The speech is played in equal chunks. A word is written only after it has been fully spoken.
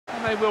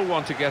And they will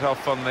want to get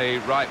off on the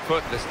right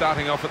foot. They're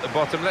starting off at the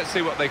bottom. Let's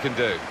see what they can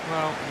do.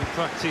 Well, you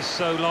practice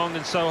so long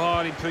and so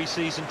hard in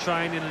pre-season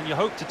training, and you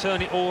hope to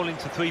turn it all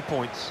into 3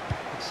 points.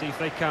 Let's see if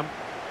they can.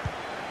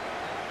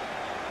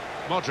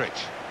 Modric.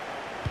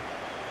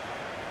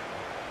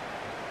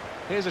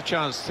 Here's a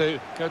chance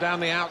to go down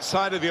the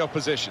outside of the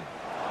opposition.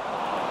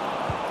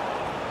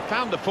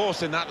 Found the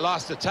force in that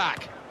last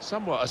attack.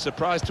 Somewhat a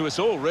surprise to us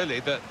all, really,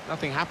 that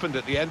nothing happened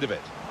at the end of it.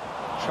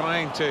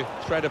 Trying to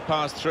thread a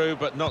pass through,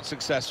 but not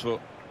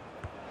successful.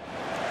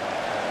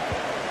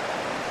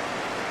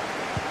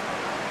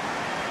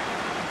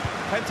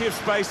 Plenty of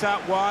space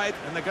out wide,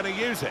 and they're going to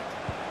use it.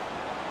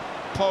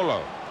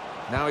 Polo.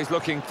 Now he's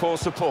looking for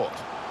support.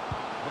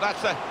 Well,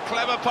 that's a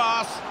clever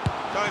pass.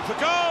 Going for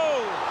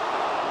goal!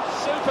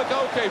 Super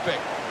goalkeeping.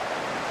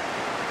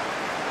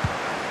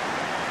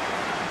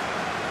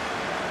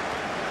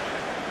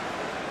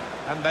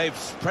 And they've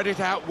spread it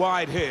out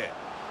wide here.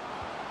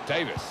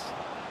 Davis.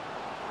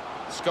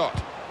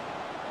 Scott.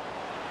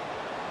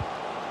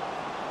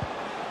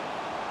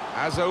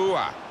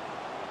 Azaoua.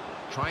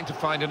 Trying to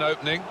find an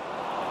opening.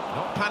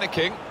 Not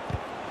panicking.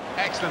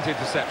 Excellent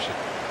interception.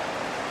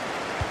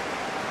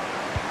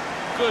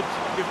 Good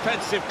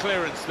defensive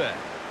clearance there.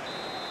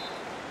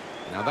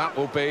 Now that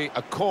will be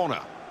a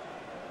corner.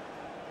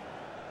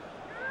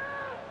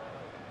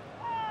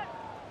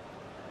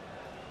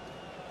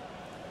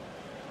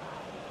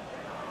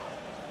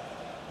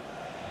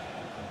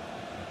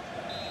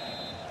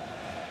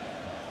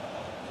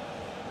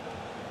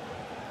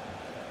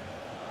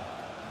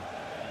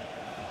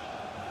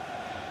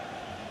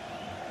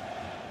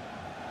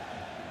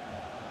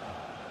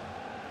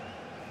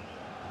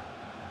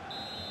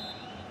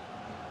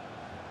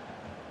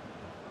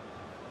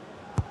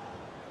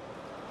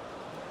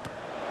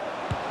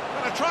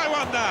 Try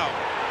one now.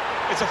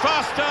 It's a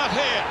fast start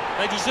here.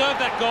 They deserve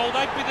that goal.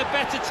 They'd be the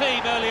better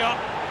team early on.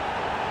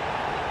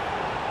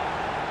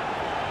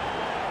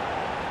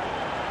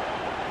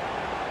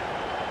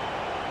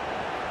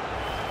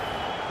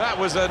 That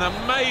was an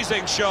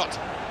amazing shot.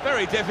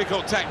 Very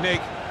difficult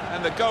technique,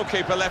 and the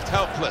goalkeeper left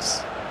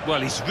helpless.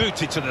 Well, he's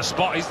rooted to the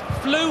spot. He's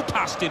flew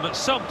past him at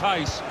some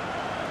pace.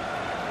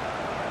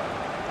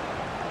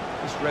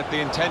 Just read the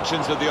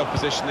intentions of the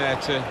opposition there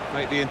to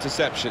make the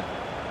interception.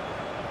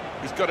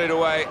 He's got it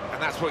away, and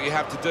that's what you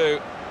have to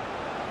do.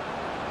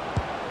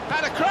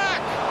 And a crack!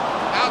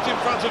 Out in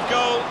front of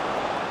goal.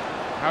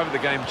 However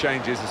the game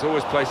changes, there's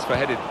always place for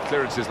headed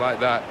clearances like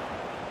that.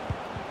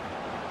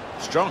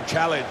 Strong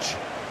challenge.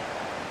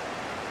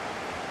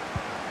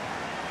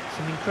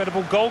 Some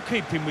incredible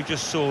goalkeeping we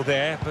just saw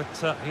there,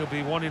 but he'll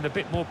be wanting a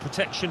bit more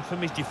protection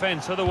from his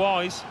defence.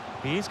 Otherwise,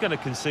 he is going to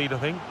concede, I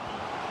think.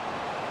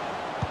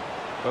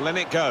 Well, in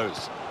it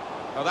goes.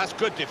 Oh, that's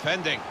good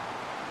defending.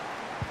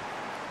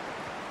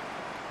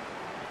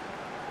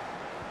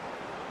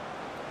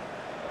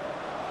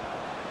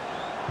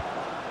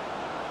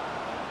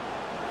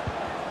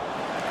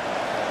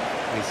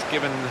 He's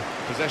given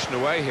possession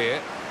away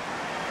here.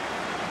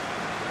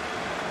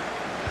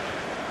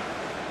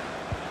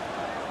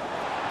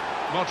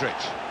 Modric.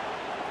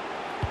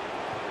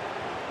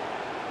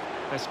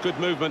 That's good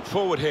movement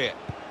forward here.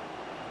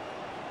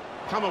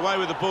 Come away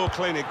with the ball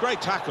cleanly. Great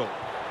tackle.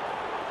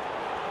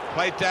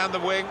 Played down the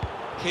wing,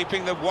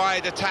 keeping the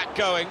wide attack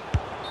going.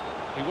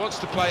 He wants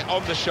to play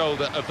on the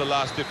shoulder of the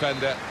last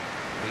defender.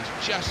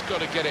 He's just got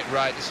to get it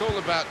right. It's all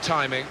about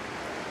timing.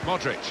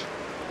 Modric.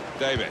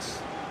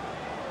 Davis.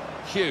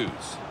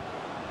 Hughes.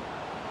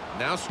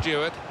 Now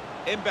Stewart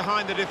in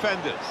behind the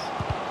defenders.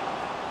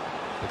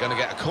 They're going to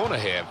get a corner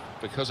here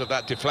because of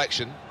that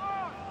deflection.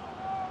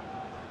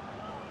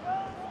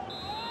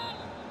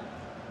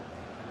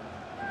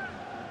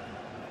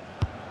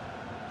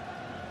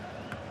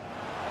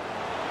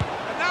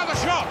 And now the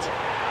shot!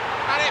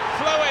 And it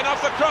flew in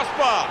off the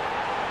crossbar.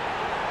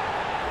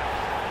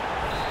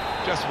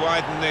 Just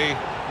widen the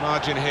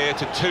margin here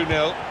to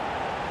 2-0.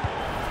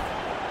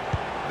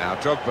 Now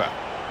Drogba.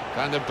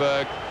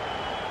 Vandenberg.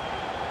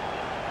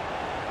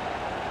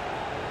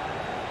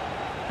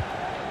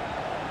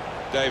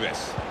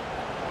 Davis.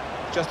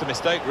 Just a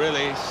mistake,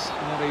 really.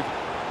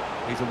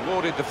 He's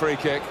awarded the free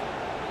kick.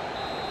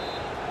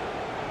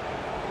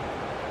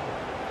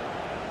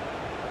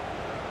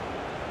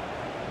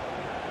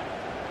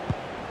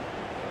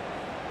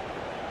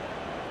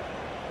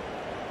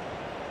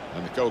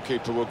 And the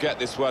goalkeeper will get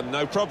this one,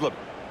 no problem.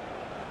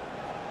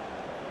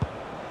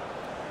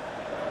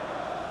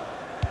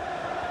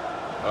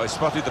 Oh, he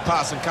spotted the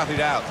pass and cut it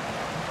out.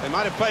 They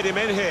might have played him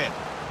in here.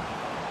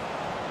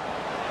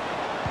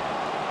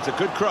 It's a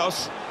good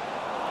cross.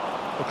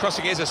 Well,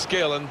 crossing is a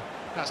skill, and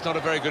that's not a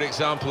very good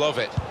example of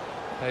it.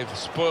 They've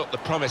spoilt the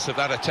promise of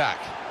that attack.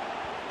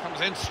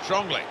 Comes in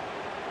strongly.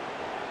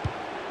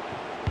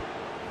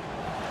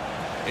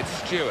 It's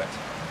Stewart.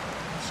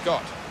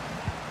 Scott.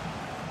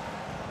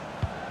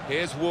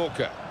 Here's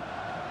Walker.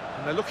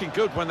 And they're looking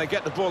good when they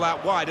get the ball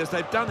out wide, as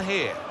they've done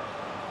here.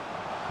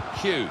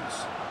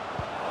 Hughes.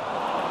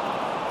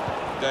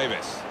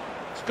 Davis.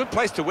 It's a good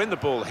place to win the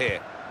ball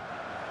here.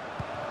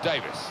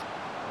 Davis.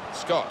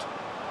 Scott.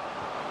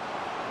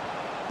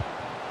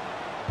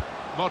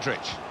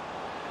 Modric.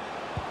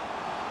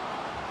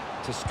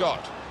 To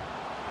Scott.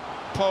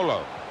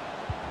 Polo.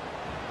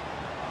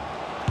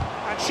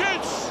 And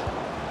shoots!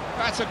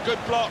 That's a good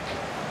block.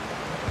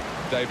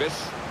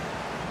 Davis.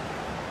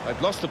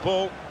 They've lost the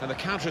ball, and the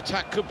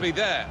counter-attack could be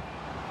there.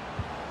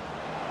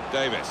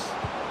 Davis.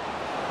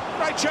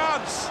 Great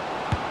chance!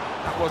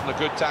 That wasn't a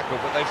good tackle,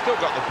 but they've still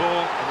got the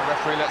ball, and the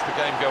referee lets the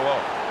game go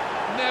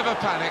on. Never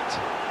panicked,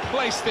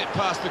 placed it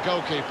past the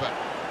goalkeeper.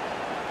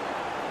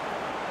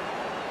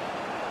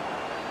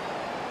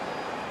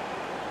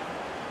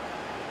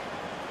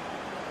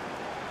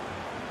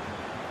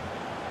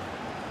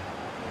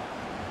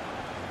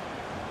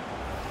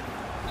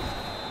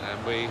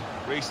 And we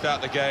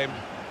restart the game,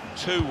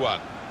 2-1.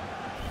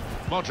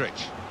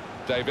 Modric.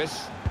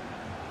 Davis.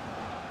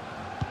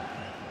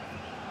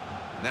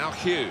 Now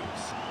Hughes.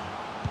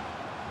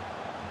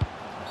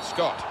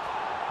 Scott.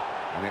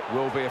 And it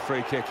will be a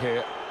free kick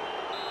here.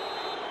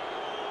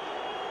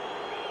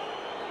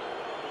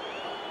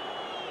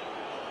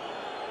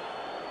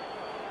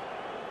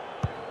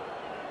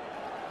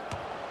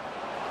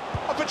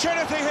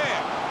 Opportunity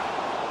here.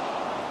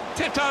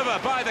 Tipped over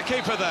by the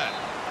keeper there.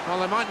 Well,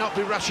 they might not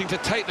be rushing to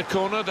take the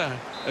corner.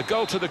 A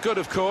goal to the good,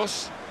 of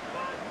course.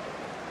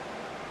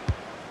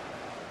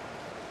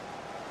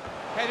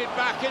 Headed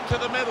back into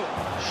the middle.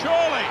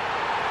 Surely.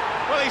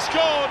 Well, he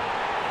scored,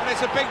 and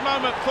it's a big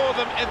moment for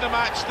them in the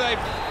match. They've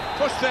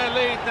pushed their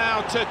lead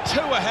now to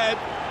 2 ahead.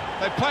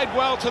 They've played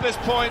well to this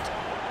point,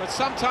 but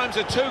sometimes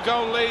a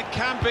 2-goal lead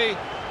can be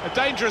a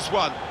dangerous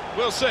one.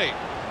 We'll see.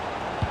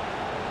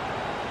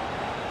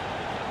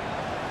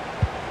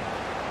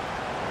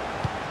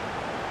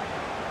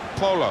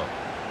 Polo.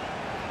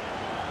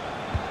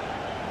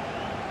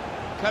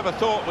 Clever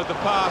thought with the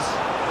pass,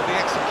 but the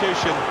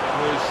execution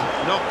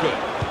was not good.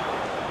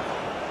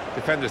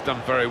 Defender's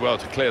done very well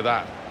to clear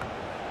that.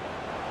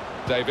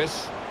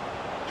 Davis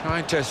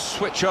trying to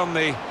switch on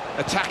the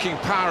attacking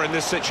power in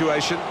this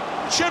situation.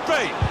 Should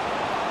be!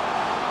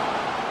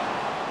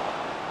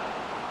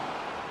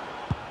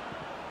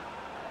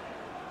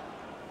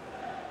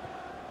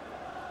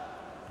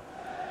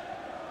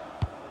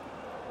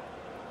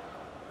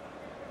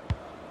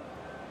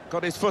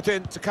 Got his foot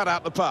in to cut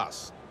out the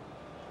pass.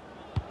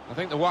 I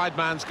think the wide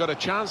man's got a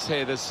chance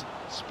here. There's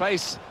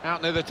space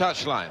out near the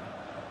touchline.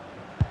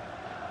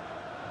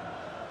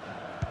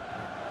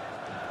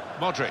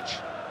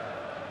 Modric.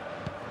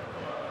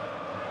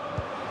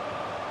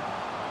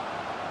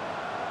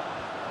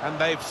 And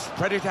they've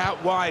spread it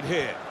out wide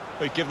here.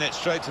 They've given it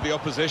straight to the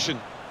opposition.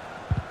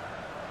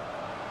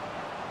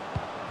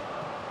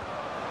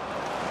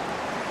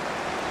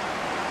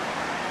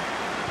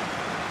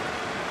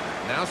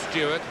 Now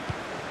Stewart.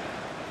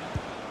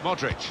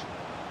 Modric.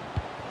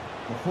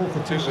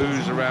 Two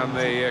boos around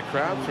the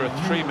crowd for a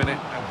 3-minute.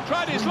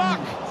 Tried his luck!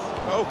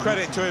 Oh,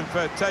 credit to him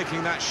for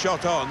taking that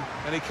shot on,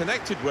 and he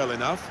connected well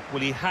enough.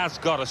 Well, he has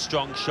got a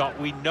strong shot,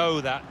 we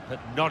know that, but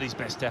not his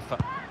best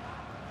effort.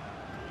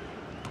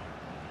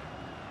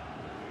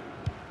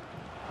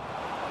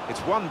 It's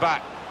one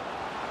back,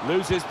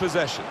 loses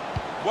possession.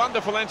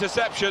 Wonderful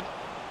interception.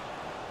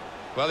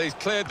 Well, he's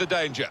cleared the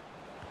danger.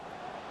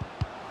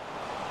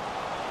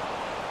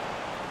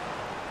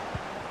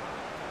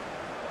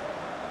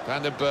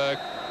 Vandenberg.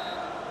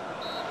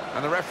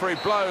 And the referee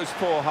blows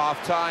for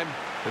half-time.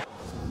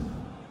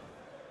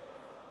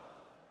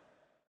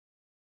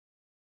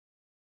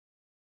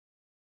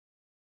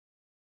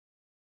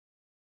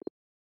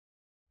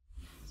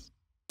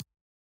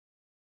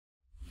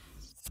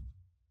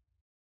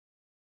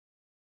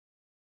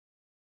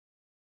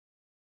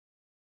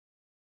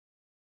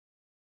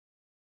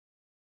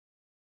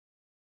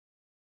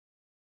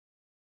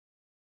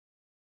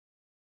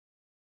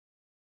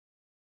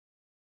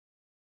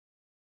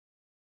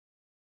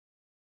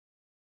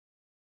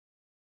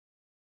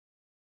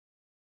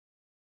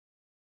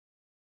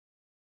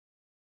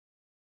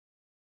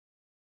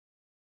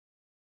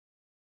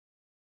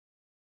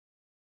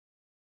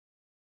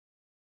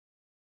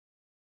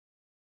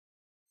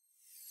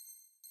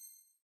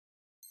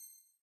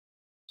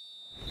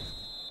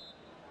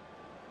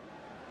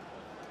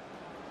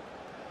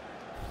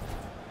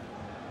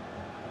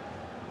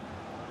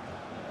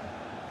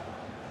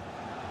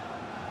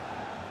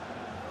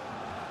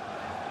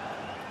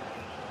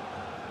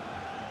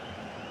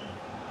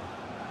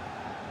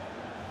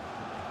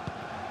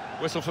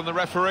 Whistle from the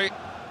referee,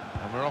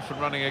 and we're off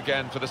and running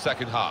again for the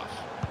second half.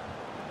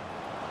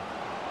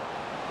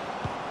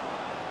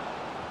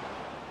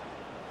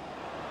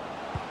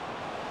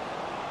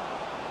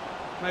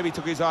 Maybe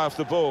took his eye off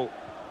the ball.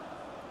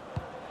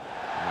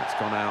 And that's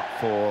gone out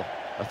for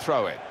a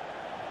throw-in.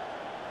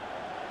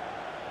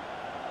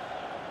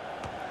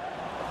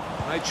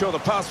 Made sure the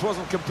pass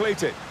wasn't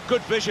completed.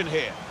 Good vision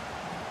here.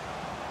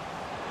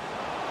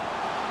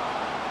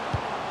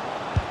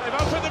 They've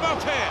opened them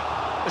up here.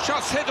 The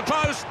shot's hit the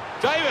post.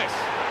 Davis.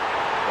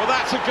 Well,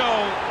 that's a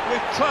goal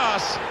with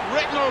class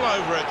written all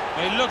over it.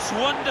 It looks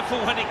wonderful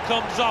when it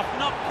comes off,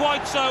 not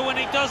quite so when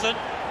it doesn't.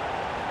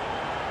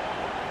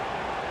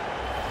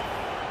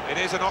 It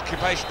is an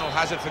occupational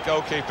hazard for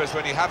goalkeepers.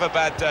 When you have a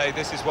bad day,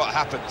 this is what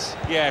happens.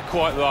 Yeah,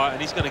 quite right,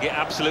 and he's going to get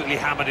absolutely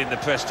hammered in the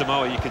press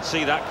tomorrow. You can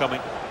see that coming.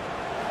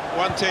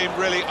 One team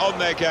really on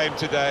their game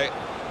today,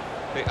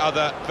 the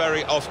other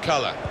very off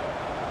colour.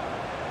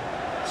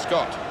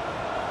 Scott.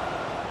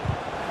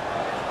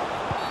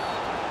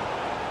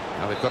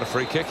 Now they've got a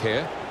free kick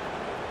here.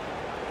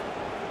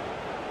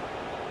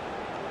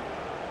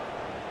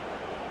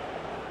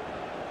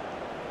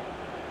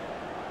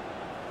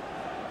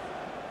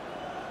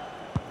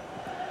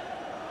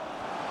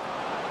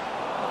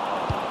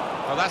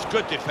 Oh, that's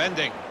good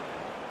defending.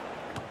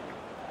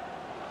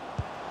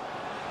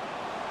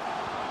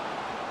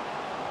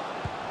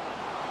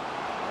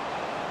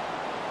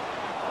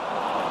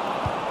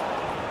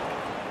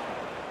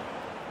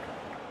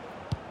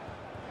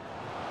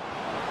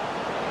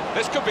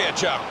 This could be a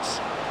chance.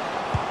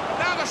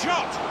 Now the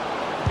shot.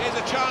 Here's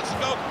a chance to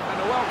go.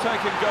 And a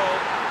well-taken goal,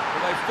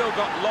 but they've still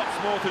got lots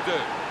more to do.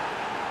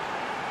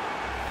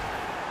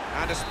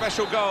 And a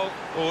special goal.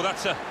 Oh,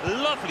 that's a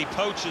lovely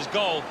poacher's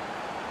goal.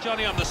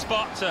 Johnny on the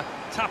spot to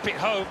tap it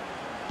home.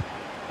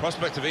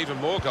 Prospect of even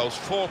more goals.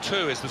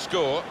 4-2 is the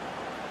score.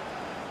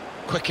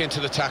 Quick into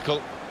the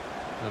tackle.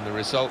 And the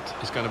result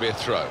is going to be a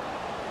throw.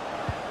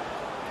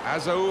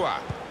 Azaoua.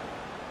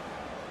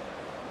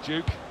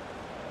 Duke.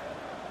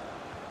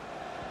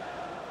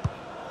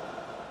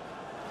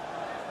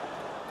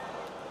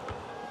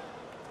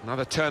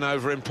 Another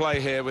turnover in play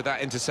here with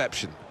that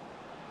interception.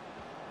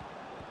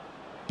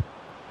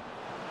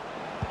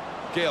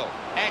 Gill,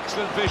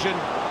 excellent vision.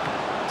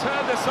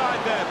 Turned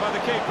aside there by the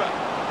keeper.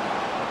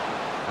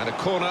 And a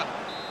corner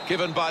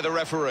given by the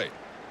referee.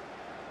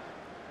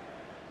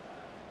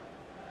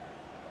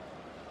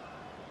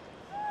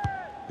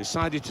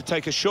 Decided to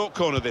take a short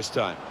corner this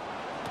time.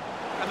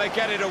 And they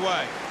get it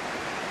away.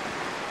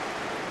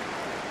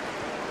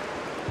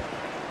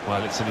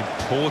 Well, it's an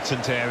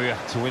important area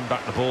to win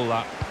back the ball,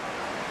 that.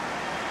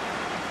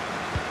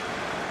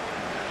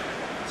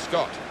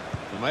 Scott.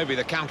 Well, maybe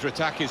the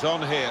counter-attack is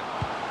on here.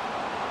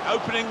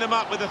 Opening them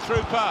up with a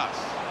through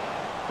pass.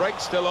 Break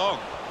still on.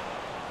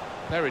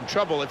 They're in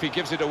trouble if he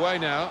gives it away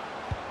now.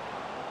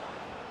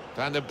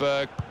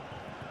 Vandenberg.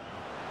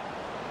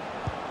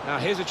 Now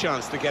here's a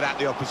chance to get at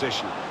the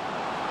opposition.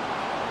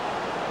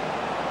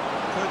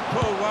 Could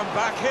pull one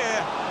back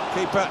here.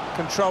 Keeper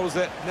controls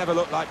it. Never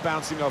looked like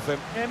bouncing off him.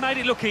 Yeah, made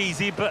it look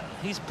easy, but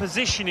his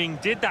positioning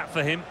did that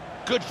for him.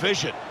 Good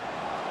vision.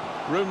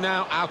 Room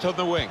now out on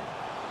the wing.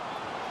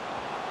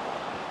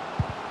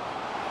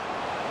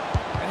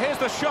 And here's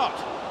the shot.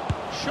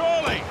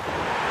 Surely.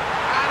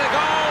 And a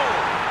goal!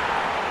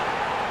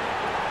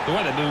 The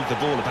way they moved the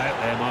ball about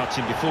there,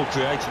 Martin, before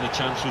creating the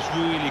chance was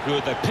really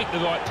good. They picked the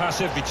right pass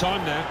every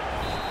time now.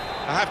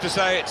 I have to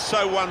say, it's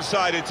so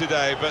one-sided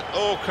today, but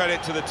all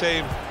credit to the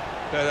team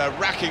that are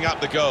racking up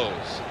the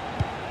goals.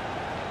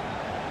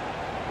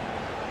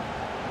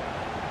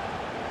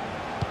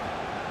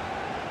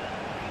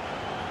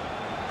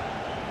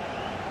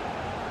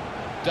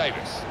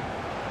 Davis.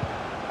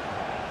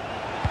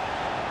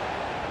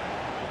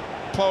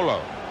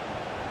 Polo.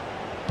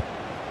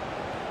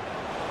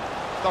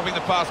 Stopping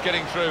the pass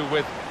getting through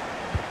with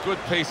a good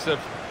piece of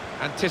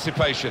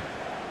anticipation.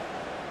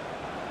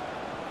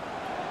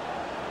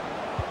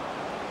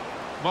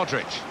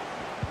 Modric.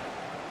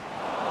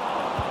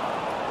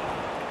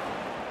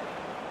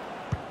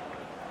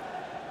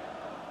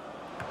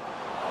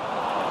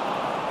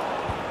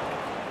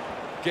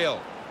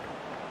 Gill.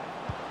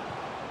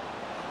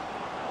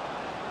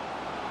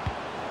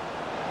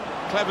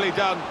 Cleverly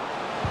done.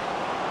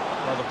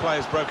 Well, the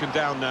player's broken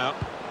down now.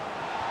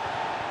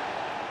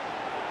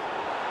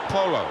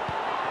 Polo.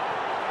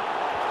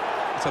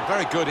 It's a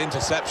very good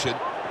interception.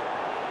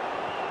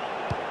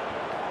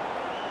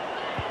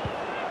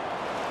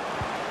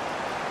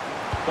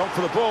 Gone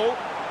for the ball.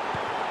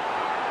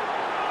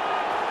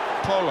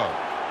 Polo.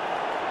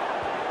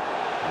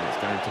 And it's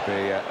going to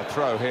be a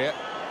throw here.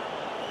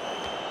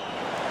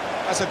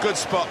 That's a good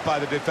spot by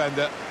the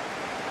defender.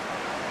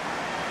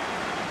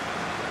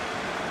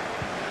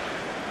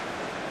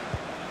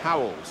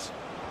 Howells.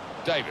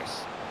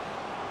 Davis.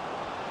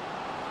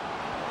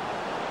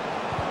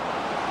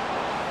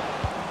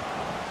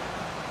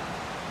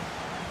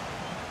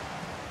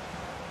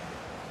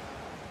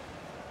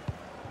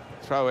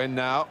 Throw in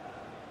now.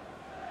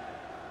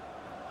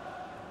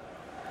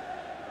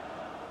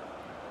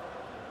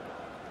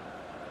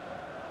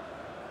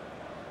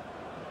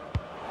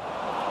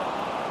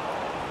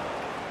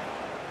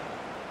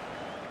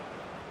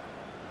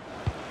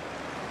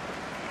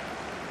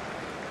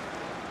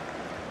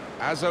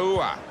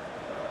 Azaoua.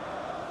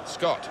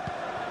 Scott.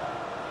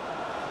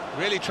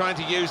 Really trying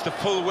to use the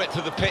full width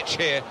of the pitch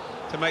here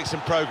to make some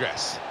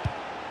progress.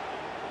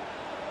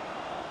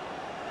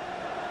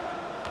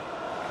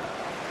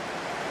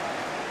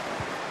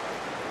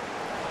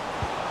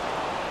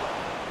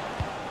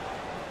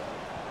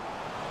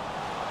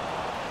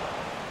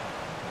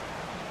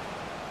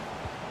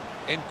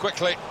 In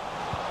quickly.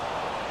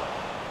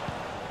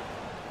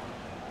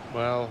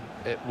 Well,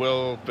 it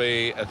will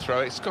be a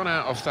throw. It's gone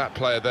out off that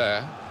player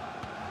there.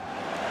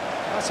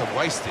 That's a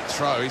wasted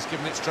throw. He's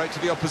given it straight to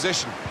the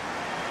opposition.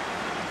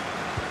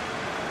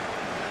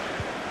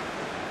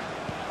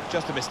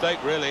 Just a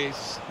mistake, really.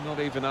 He's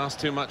not even asked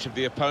too much of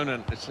the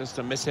opponent. It's just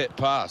a mishit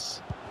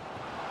pass.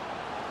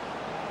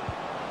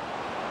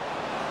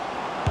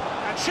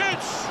 And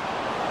shoots!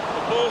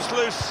 The ball's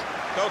loose.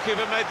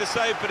 Goalkeeper made the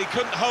save, but he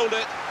couldn't hold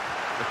it.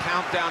 The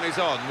countdown is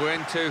on. We're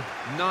into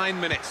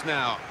 9 minutes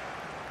now.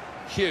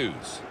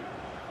 Hughes.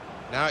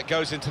 Now it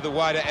goes into the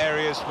wider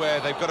areas where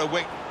they've got a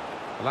wing.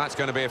 Well, that's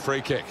going to be a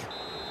free kick.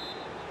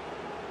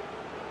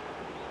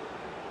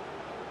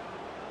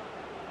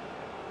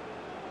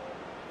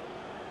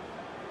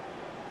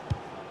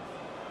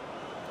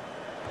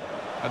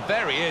 And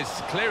there he is,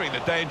 clearing the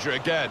danger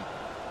again.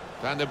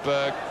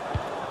 Vandenberg.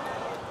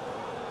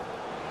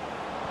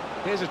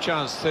 Here's a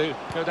chance to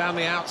go down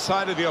the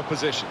outside of the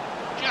opposition.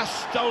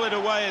 Just stole it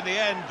away in the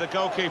end, the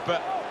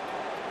goalkeeper.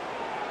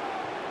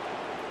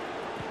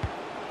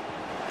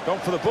 Gone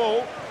for the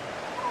ball.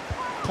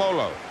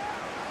 Polo.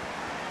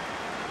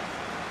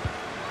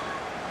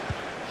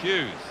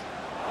 Hughes.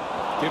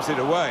 Gives it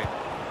away.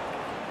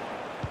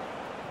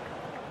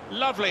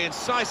 Lovely,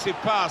 incisive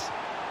pass.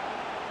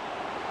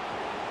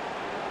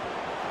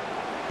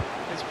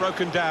 It's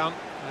broken down,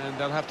 and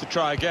they'll have to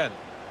try again.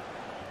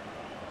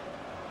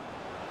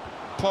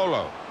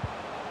 Polo.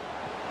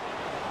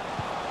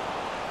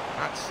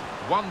 That's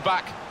one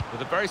back with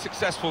a very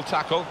successful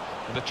tackle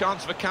and a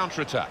chance of a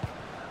counter-attack.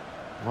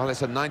 Well,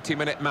 it's a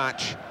 90-minute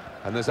match,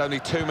 and there's only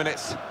 2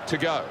 minutes to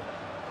go.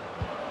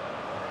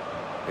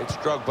 It's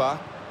Drogba.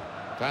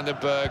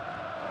 Vandenberg.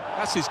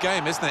 That's his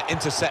game, isn't it?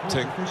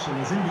 Intercepting. 2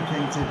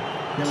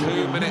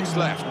 minutes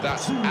left.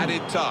 That's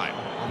added time.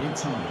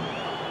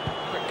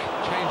 Quick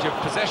change of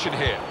possession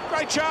here.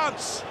 Great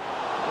chance!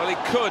 Well, he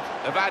could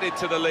have added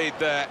to the lead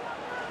there.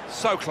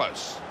 So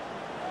close.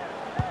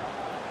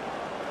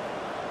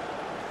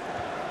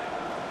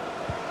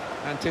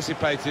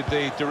 Anticipated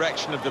the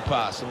direction of the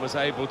pass and was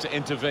able to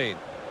intervene.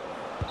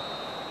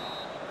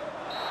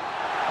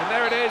 And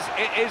there it is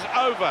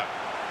over.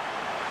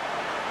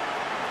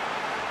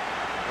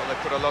 Well, they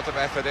put a lot of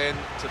effort in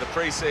to the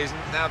pre-season,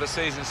 now the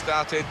season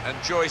started,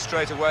 and joy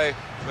straight away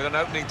with an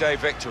opening day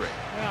victory.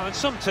 Yeah, and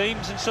some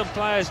teams and some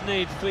players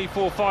need 3,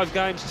 4, 5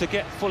 games to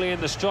get fully in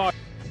the stride.